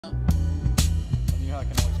So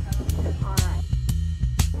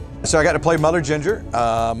I got to play Mother Ginger,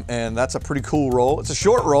 and that's a pretty cool role. It's a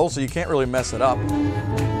short role, so you can't really mess it up.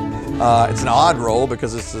 It's an odd role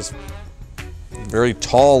because it's this very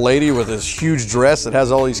tall lady with this huge dress that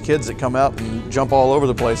has all these kids that come out and jump all over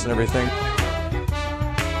the place and everything.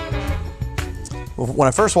 When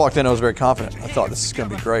I first walked in, I was very confident. I thought this is going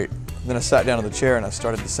to be great. And then I sat down in the chair and I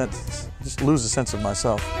started to just lose the sense of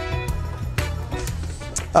myself.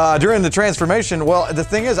 During the transformation, well, the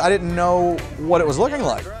thing is, I didn't know what it was looking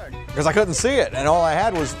like because I couldn't see it. And all I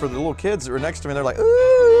had was for the little kids that were next to me. They're like,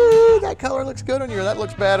 ooh, that color looks good on you, or that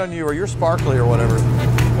looks bad on you, or you're sparkly, or whatever.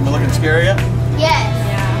 Am I looking scary yet? Yes.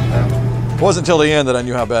 Yeah. It wasn't until the end that I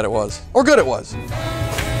knew how bad it was, or good it was.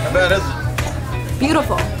 How bad is it?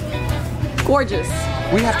 Beautiful. Gorgeous.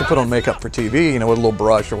 We have to put on makeup for TV, you know, with a little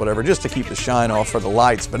brush or whatever, just to keep the shine off for the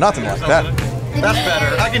lights, but nothing like that. That's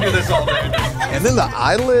better. I can do this all day. And then the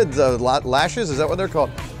eyelids, lashes, is that what they're called?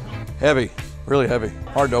 Heavy, really heavy.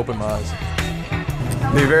 Hard to open my eyes.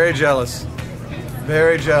 Be very jealous.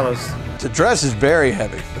 Very jealous. The dress is very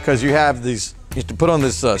heavy because you have these, you have to put on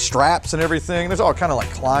this straps and everything. There's all kind of like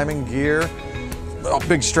climbing gear, all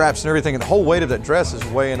big straps and everything, and the whole weight of that dress is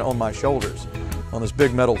weighing on my shoulders, on this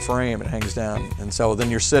big metal frame. It hangs down, and so then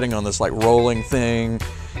you're sitting on this like rolling thing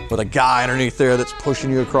with a guy underneath there that's pushing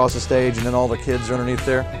you across the stage, and then all the kids are underneath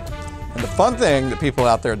there. And the fun thing that people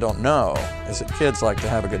out there don't know is that kids like to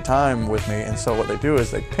have a good time with me, and so what they do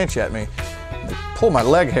is they pinch at me, and they pull my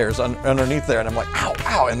leg hairs underneath there, and I'm like, ow,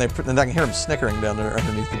 ow, and I can hear them snickering down there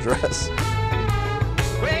underneath the dress.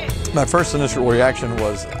 My first initial reaction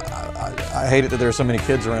was, I hate it that there are so many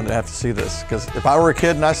kids around that have to see this, because if I were a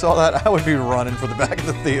kid and I saw that, I would be running for the back of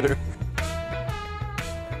the theater.